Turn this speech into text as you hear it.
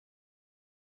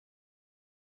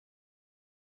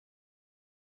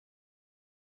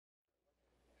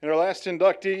And our last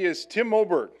inductee is Tim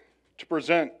Moberg. To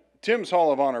present Tim's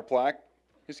Hall of Honor plaque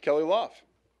is Kelly Loff.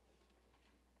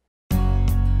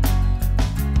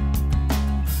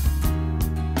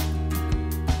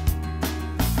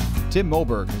 Tim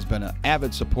Moberg has been an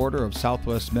avid supporter of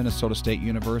Southwest Minnesota State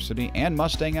University and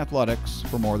Mustang Athletics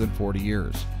for more than 40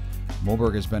 years.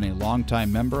 Moberg has been a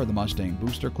longtime member of the Mustang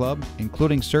Booster Club,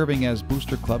 including serving as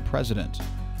Booster Club president.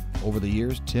 Over the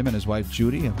years, Tim and his wife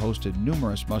Judy have hosted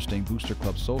numerous Mustang Booster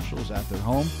Club socials at their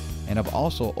home and have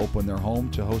also opened their home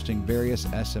to hosting various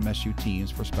SMSU teams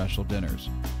for special dinners.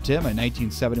 Tim, a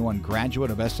 1971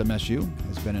 graduate of SMSU,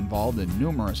 has been involved in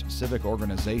numerous civic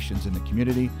organizations in the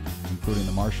community, including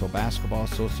the Marshall Basketball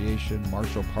Association,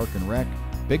 Marshall Park and Rec,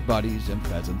 Big Buddies, and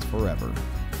Pheasants Forever.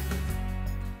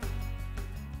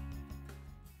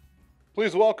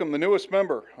 Please welcome the newest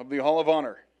member of the Hall of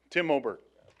Honor, Tim Moberg.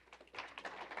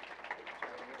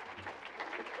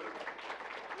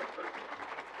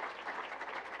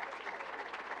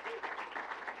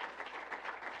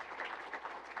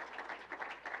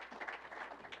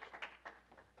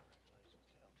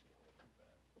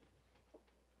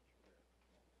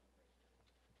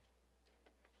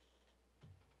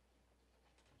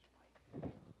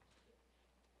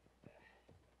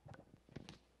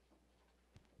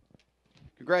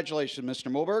 Congratulations,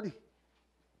 Mr. Moberg.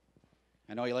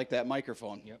 I know you like that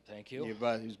microphone. Yep, thank you.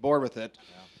 He's bored with it.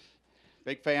 Yeah.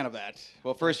 Big fan of that.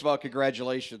 Well, first of all,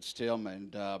 congratulations, Tim,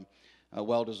 and a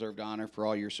well-deserved honor for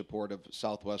all your support of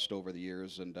Southwest over the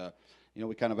years. And,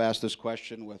 we kind of asked this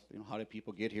question with, how did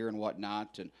people get here and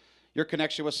whatnot. And your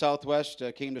connection with Southwest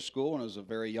came to school when it was a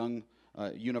very young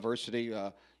university.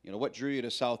 What drew you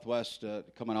to Southwest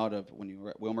coming out of when you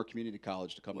were at Wilmer Community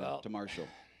College to come to Marshall?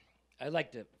 I'd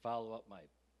like to follow up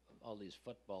all these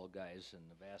football guys and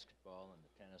the basketball and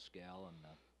the tennis gal and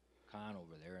the con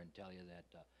over there and tell you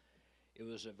that it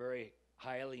was a very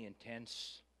highly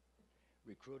intense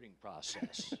recruiting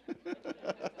process.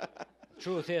 The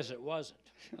truth is, it wasn't.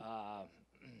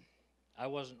 I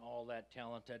wasn't all that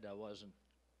talented. I wasn't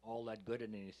all that good at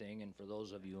anything. And for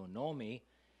those of you who know me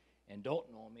and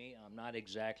don't know me, I'm not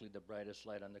exactly the brightest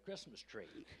light on the Christmas tree.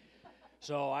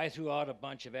 So I threw out a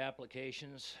bunch of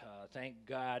applications. Thank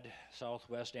God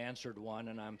Southwest answered one,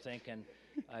 and I'm thinking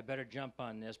I better jump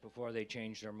on this before they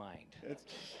change their mind.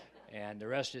 And the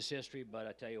rest is history, but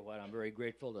I tell you what, I'm very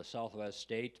grateful to Southwest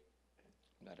State.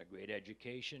 Got a great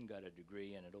education, got a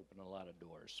degree, and it opened a lot of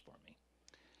doors for me.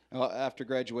 Well, after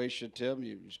graduation, Tim,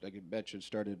 you, like you mentioned,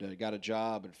 got a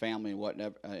job and family and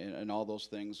whatnot, and all those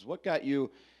things. What got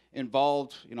you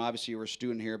involved? Obviously you were a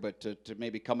student here, but to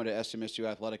maybe coming to SMSU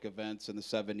athletic events in the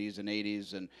 70s and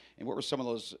 80s, and what were some of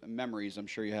those memories? I'm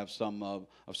sure you have some of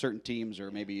certain teams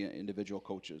or maybe individual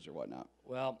coaches or whatnot.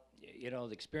 Well, the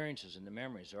experiences and the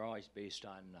memories are always based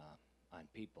on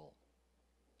people.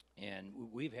 And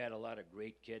we've had a lot of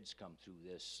great kids come through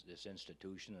this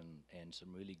institution and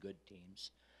some really good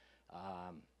teams.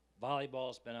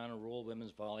 Volleyball's been on a roll,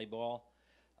 women's volleyball.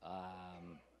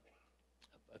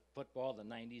 Football, the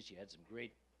 90s, you had some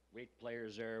great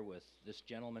players there with this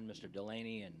gentleman, Mr.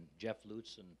 Delaney, and Jeff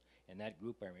Lutz, and that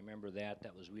group. I remember that.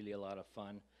 That was really a lot of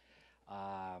fun.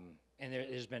 And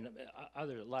there's been a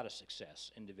lot of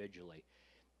success individually.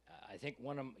 I think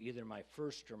either my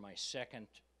first or my second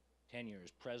tenure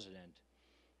as president,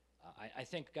 I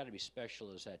think got to be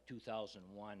special is that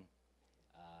 2001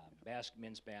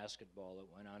 men's basketball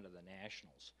that went on to the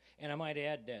Nationals. And I might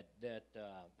add that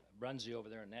Brunsey over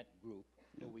there in that group,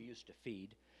 who we used to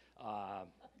feed,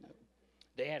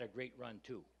 they had a great run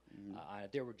too. Mm-hmm.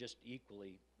 They were just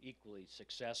equally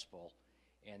successful,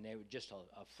 and they were just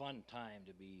a fun time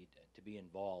to be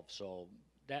involved. So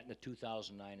that in the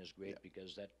 2009 is great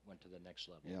because that went to the next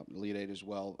level. Yeah, Elite Eight as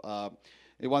well.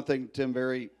 One thing, Tim,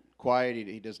 very quiet.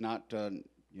 He does not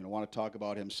want to talk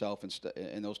about himself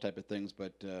and those type of things.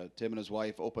 But Tim and his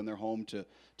wife opened their home to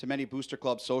many Booster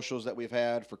Club socials that we've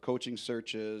had for coaching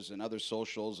searches and other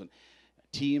socials and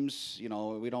teams.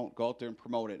 We don't go out there and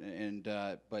promote it.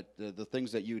 But the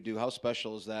things that you do, how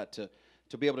special is that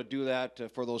to be able to do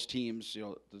that for those teams,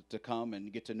 to come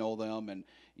and get to know them, and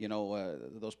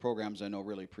those programs I know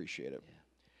really appreciate it. Yeah.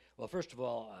 Well, first of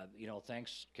all,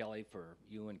 thanks, Kelly, for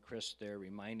you and Chris there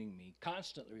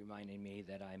constantly reminding me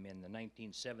that I'm in the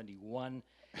 1971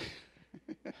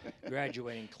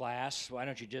 graduating class. Why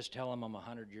don't you just tell them I'm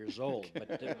 100 years old? But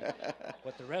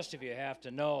what the rest of you have to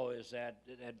know is that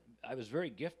I was very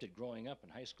gifted growing up in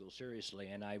high school, seriously,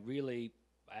 and I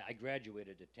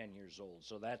graduated at 10 years old,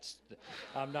 so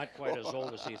I'm not quite as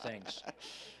old as he thinks.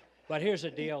 But here's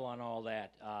the deal on all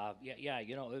that.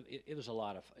 It was a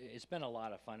lot of. It's been a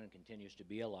lot of fun and continues to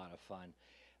be a lot of fun.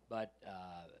 But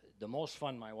the most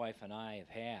fun my wife and I have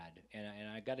had, and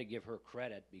I got to give her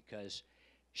credit because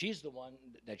she's the one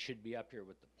that should be up here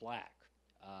with the plaque.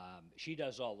 She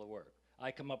does all the work.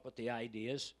 I come up with the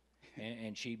ideas,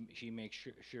 and she makes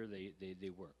sure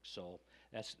they work. So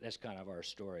that's kind of our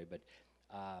story. But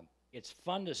it's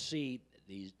fun to see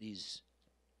these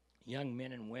young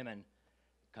men and women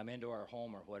come into our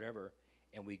home or whatever,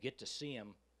 and we get to see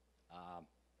them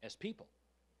as people.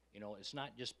 You know, it's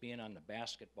not just being on the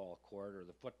basketball court or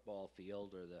the football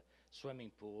field or the swimming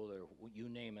pool or you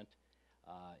name it.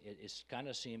 It's kind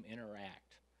of see them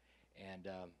interact. And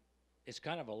it's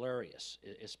kind of hilarious,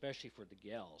 especially for the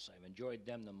gals. I've enjoyed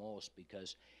them the most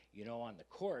because, you know, on the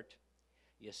court,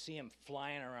 you see them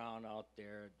flying around out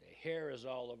there. The hair is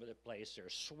all over the place. They're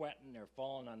sweating. They're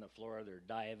falling on the floor. They're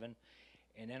diving.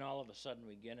 And then all of a sudden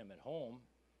we get them at home,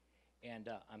 and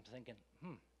I'm thinking,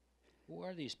 who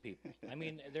are these people? I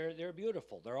mean, they're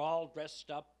beautiful. They're all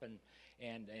dressed up and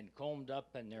combed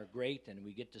up, and they're great, and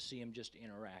we get to see them just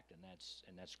interact, and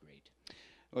that's great.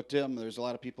 Well, Tim, there's a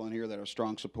lot of people in here that are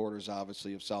strong supporters,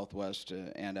 obviously, of Southwest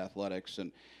and athletics.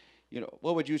 And, you know,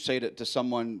 what would you say to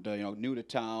someone, you know, new to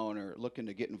town or looking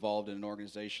to get involved in an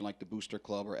organization like the Booster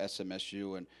Club or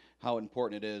SMSU, and how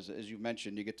important it is? As you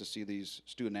mentioned, you get to see these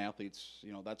student athletes.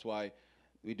 You know, that's why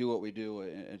we do what we do,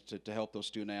 and to help those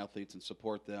student athletes and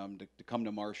support them to come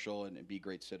to Marshall and be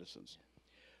great citizens.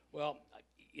 Well,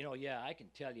 you know, yeah, I can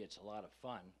tell you it's a lot of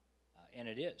fun, and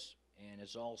it is, and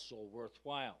it's also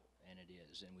worthwhile, and it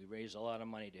is, and we raise a lot of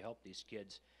money to help these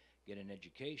kids get an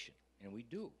education, and we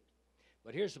do.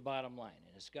 But here's the bottom line,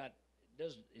 and it's got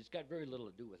very little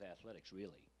to do with athletics,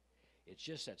 really. It's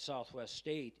just that Southwest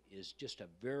State is just a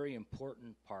very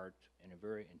important part and a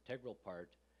very integral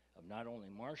part of not only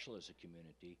Marshall as a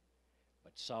community,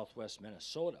 but Southwest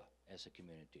Minnesota as a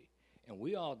community. And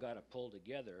we all got to pull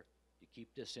together to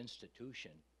keep this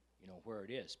institution, you know, where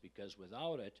it is, because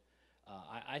without it,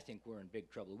 I think we're in big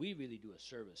trouble. We really do a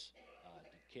service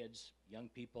to kids, young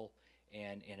people,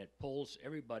 and it pulls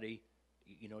everybody,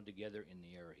 you know, together in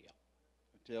the area.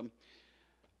 Tim,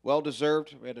 well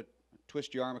deserved. We had to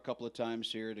twist your arm a couple of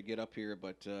times here to get up here,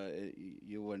 but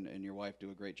you and your wife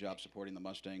do a great job supporting the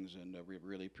Mustangs, and we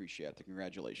really appreciate it.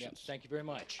 Congratulations. Yep, thank you very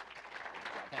much.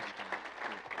 Thanks, Tom.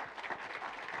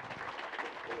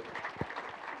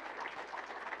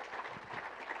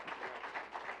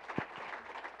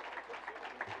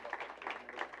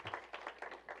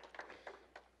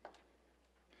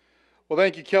 Well,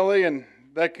 thank you, Kelly, and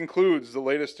that concludes the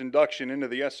latest induction into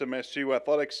the SMSU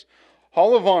Athletics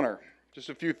Hall of Honor. Just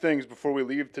a few things before we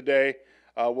leave today.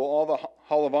 Will all the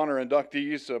Hall of Honor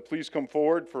inductees please come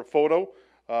forward for a photo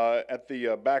at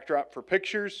the backdrop for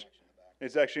pictures?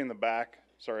 It's actually in the back.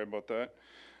 Sorry about that.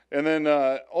 And then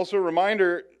also a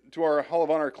reminder to our Hall of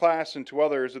Honor class and to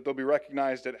others that they'll be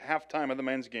recognized at halftime of the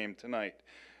men's game tonight.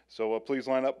 So please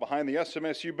line up behind the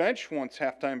SMSU bench once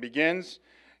halftime begins.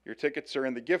 Your tickets are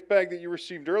in the gift bag that you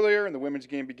received earlier, and the women's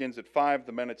game begins at 5,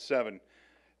 the men at 7.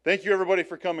 Thank you, everybody,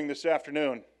 for coming this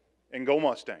afternoon, and go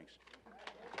Mustangs.